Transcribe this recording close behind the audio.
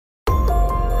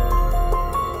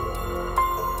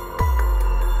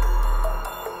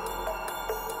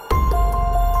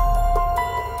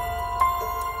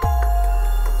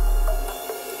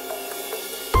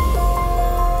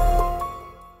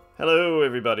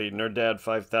everybody,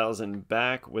 NerdDad5000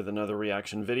 back with another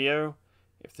reaction video.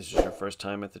 If this is your first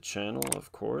time at the channel,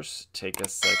 of course, take a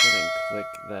second and click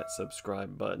that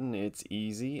subscribe button. It's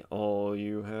easy. All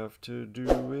you have to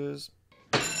do is...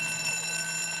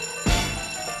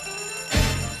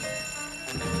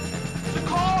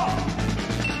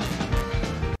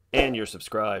 and you're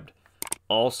subscribed.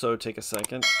 Also, take a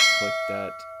second, click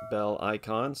that bell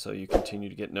icon so you continue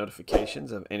to get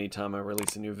notifications of any time I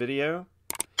release a new video.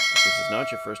 If this is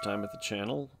not your first time at the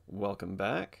channel, welcome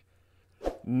back.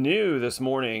 New this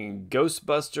morning,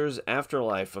 Ghostbusters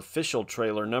Afterlife official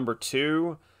trailer number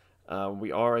 2.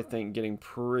 We are, I think, getting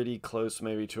pretty close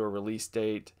maybe to a release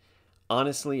date.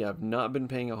 Honestly, I've not been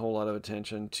paying a whole lot of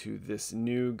attention to this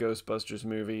new Ghostbusters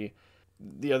movie.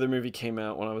 The other movie came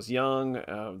out when I was young.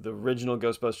 The original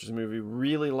Ghostbusters movie,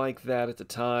 really liked that at the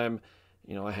time.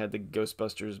 You know, I had the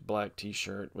Ghostbusters black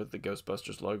t-shirt with the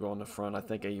Ghostbusters logo on the front. I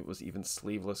think it was even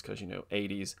sleeveless because, you know,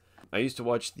 80s. I used to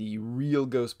watch the real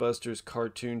Ghostbusters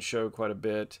cartoon show quite a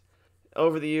bit.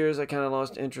 Over the years, I kind of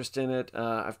lost interest in it.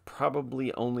 I've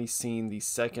probably only seen the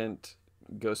second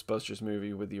Ghostbusters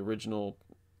movie with the original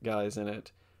guys in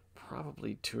it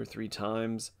probably 2 or 3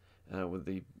 times, with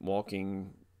the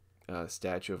walking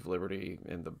Statue of Liberty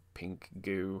and the pink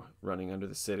goo running under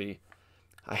the city.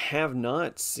 I have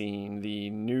not seen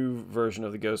the new version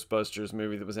of the Ghostbusters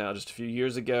movie that was out just a few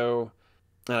years ago.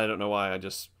 I don't know why. I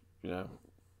just, you know,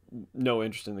 no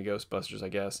interest in the Ghostbusters, I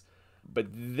guess. But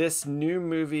this new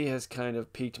movie has kind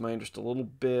of piqued my interest a little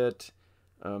bit.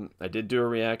 I did do a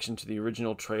reaction to the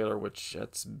original trailer, which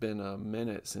it's been a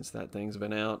minute since that thing's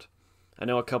been out. I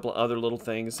know a couple other little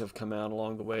things have come out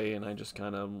along the way, and I just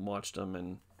kind of watched them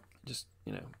and just,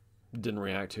 you know, didn't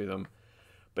react to them.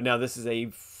 But now this is a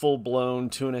full-blown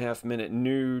 2.5-minute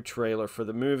new trailer for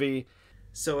the movie.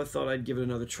 So I thought I'd give it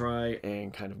another try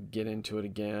and kind of get into it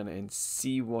again and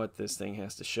see what this thing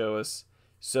has to show us.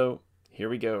 So here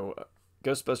we go.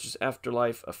 Ghostbusters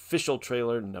Afterlife official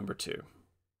trailer number 2.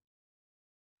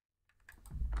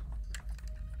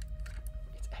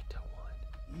 It's Ecto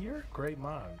 1. You're a great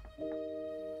mom.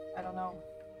 I don't know.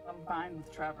 I'm fine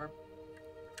with Trevor,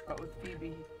 but with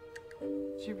Phoebe,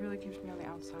 she really keeps me on the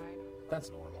outside. That's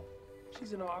normal.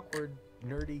 She's an awkward,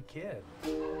 nerdy kid.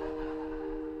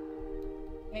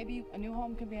 Maybe a new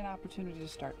home could be an opportunity to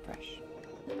start fresh.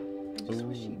 I just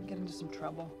wish she'd get into some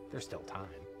trouble. There's still time.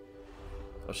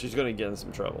 Oh, she's gonna get in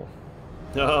some trouble.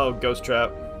 Oh, Ghost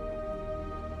Trap.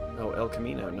 Oh, El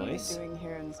Camino, nice. What are you doing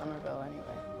here in Somerville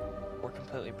anyway? We're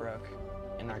completely broke,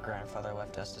 and our grandfather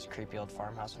left us this creepy old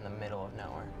farmhouse in the middle of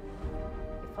nowhere.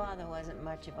 Your father wasn't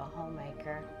much of a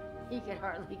homemaker. He could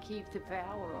hardly keep the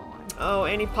power on. Oh,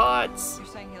 Annie Potts. You're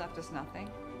saying he left us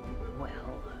nothing?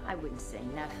 Well, I wouldn't say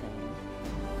nothing.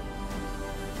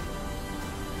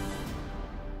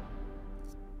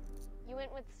 You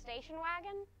went with the station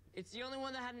wagon? It's the only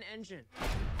one that had an engine.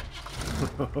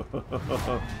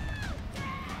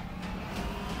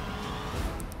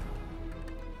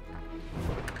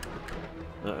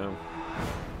 Uh-oh.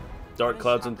 Dark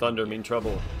clouds and thunder mean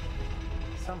trouble.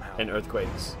 Somehow, And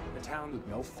earthquakes. the town with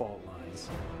no fault lines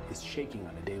is shaking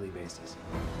on a daily basis.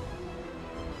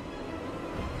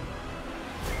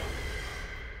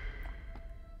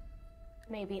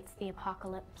 Maybe it's the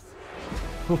apocalypse.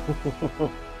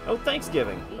 Oh,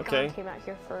 Thanksgiving. Okay. God came out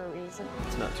here for a reason.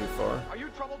 It's not too far. Are you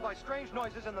troubled by strange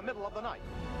noises in the middle of the night?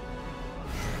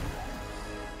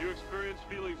 Do you experience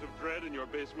feelings of dread in your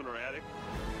basement or attic?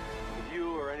 Have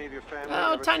you or any of your family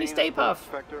Oh, ever Tiny seen Stay a Puff.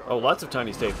 specter or- Oh, lots of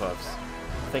Tiny Stay Puffs.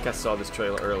 I think I saw this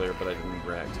trailer earlier, but I didn't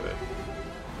react to it.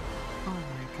 Oh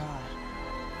my god.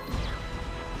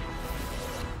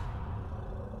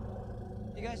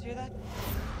 You guys hear that?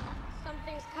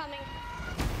 Something's coming.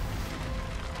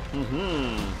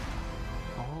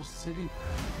 The whole city.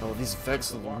 Oh, these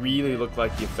effects really look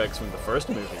like the effects from the first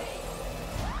movie.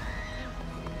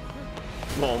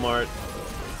 Walmart.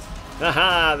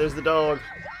 Haha, there's the dog.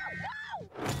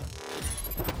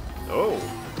 Oh,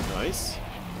 nice.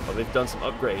 Oh, they've done some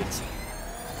upgrades.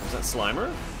 Is that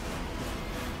Slimer?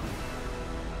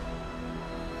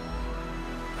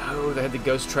 Oh, they had the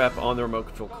ghost trap on the remote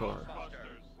control car.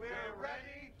 We're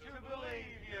ready to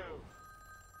believe you.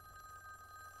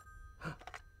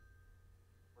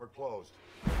 We're closed.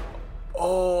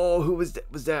 Oh, who was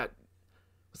that? Was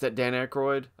that Dan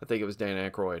Aykroyd? I think it was Dan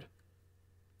Aykroyd.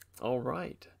 All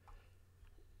right.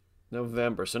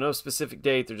 November. So no specific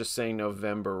date. They're just saying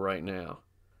November right now.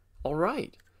 All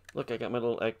right. Look, I got my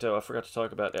little Ecto. I forgot to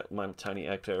talk about my tiny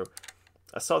Ecto.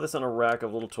 I saw this on a rack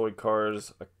of little toy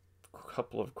cars a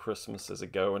couple of Christmases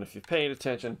ago, and if you've paid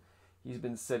attention, he's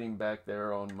been sitting back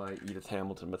there on my Edith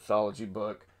Hamilton mythology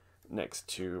book next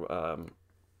to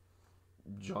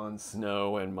Jon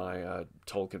Snow and my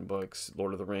Tolkien books,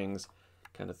 Lord of the Rings.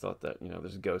 Kind of thought that, you know,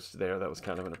 there's ghosts there. That was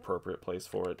kind of an appropriate place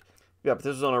for it. Yeah, but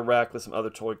this was on a rack with some other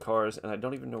toy cars, and I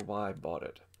don't even know why I bought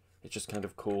it. It's just kind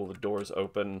of cool. The doors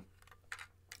open.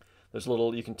 There's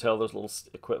little, you can tell there's little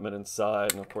equipment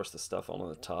inside, and of course the stuff on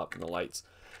the top and the lights.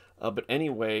 But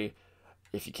anyway,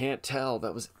 if you can't tell,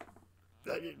 that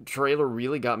trailer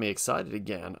really got me excited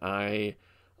again.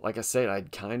 Like I said, I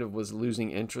kind of was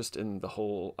losing interest in the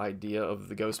whole idea of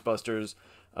the Ghostbusters,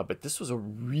 but this was a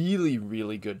really,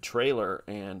 really good trailer,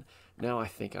 and now I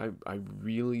think I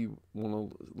really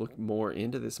want to look more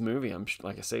into this movie.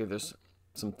 Like I say, there's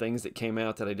some things that came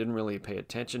out that I didn't really pay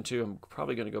attention to. I'm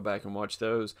probably going to go back and watch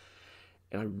those.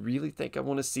 And I really think I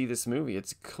want to see this movie.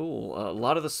 It's cool. A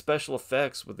lot of the special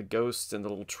effects with the ghosts and the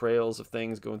little trails of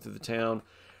things going through the town,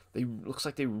 looks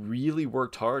like they really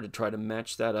worked hard to try to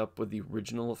match that up with the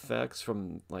original effects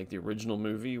from like the original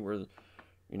movie, where,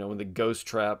 you know, when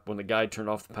the guy turned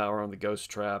off the power on the ghost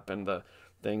trap and the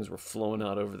things were flowing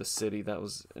out over the city.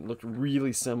 It looked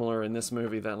really similar in this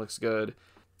movie. That looks good.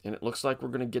 And it looks like we're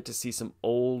going to get to see some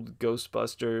old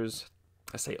Ghostbusters.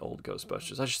 I say old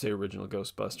Ghostbusters. I should say original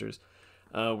Ghostbusters.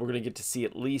 We're going to get to see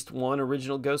at least one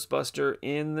original Ghostbuster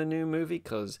in the new movie,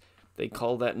 because they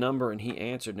called that number and he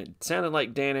answered. And it sounded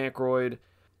like Dan Aykroyd.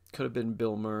 Could have been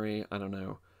Bill Murray. I don't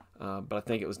know. But I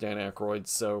think it was Dan Aykroyd.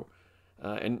 So,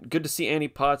 and good to see Annie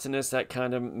Potts in this. That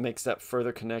kind of makes that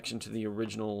further connection to the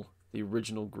original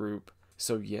group.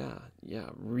 So yeah,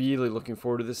 really looking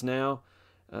forward to this now.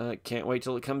 Can't wait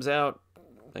till it comes out.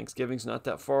 Thanksgiving's not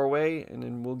that far away, and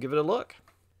then we'll give it a look.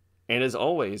 And as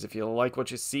always, if you like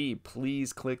what you see,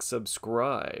 please click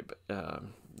subscribe.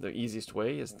 The easiest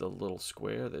way is the little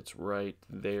square that's right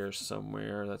there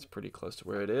somewhere. That's pretty close to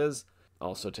where it is.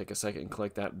 Also, take a second and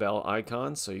click that bell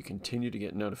icon so you continue to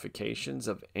get notifications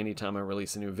of any time I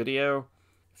release a new video.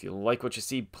 If you like what you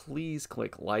see, please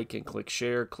click like and click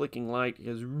share. Clicking like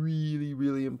is really,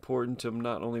 really important to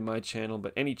not only my channel,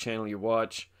 but any channel you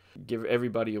watch. Give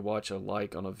everybody you watch a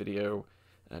like on a video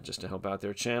just to help out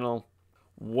their channel.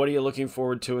 What are you looking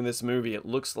forward to in this movie? It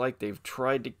looks like they've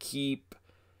tried to keep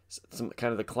some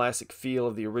kind of the classic feel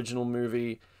of the original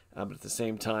movie, but at the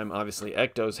same time, obviously,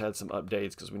 Ecto's had some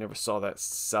updates, because we never saw that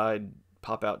side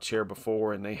pop-out chair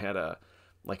before, and they had a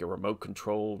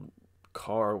remote-controlled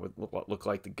car with what looked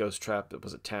like the ghost trap that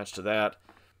was attached to that.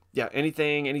 Yeah, any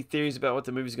theories about what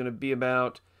the movie's going to be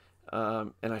about?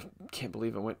 And I can't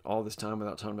believe I went all this time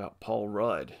without talking about Paul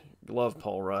Rudd. Love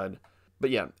Paul Rudd. But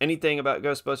yeah, anything about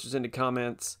Ghostbusters in the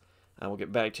comments, I will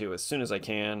get back to you as soon as I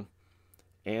can.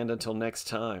 And until next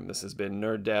time, this has been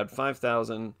Nerd Dad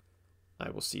 5000. I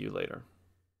will see you later.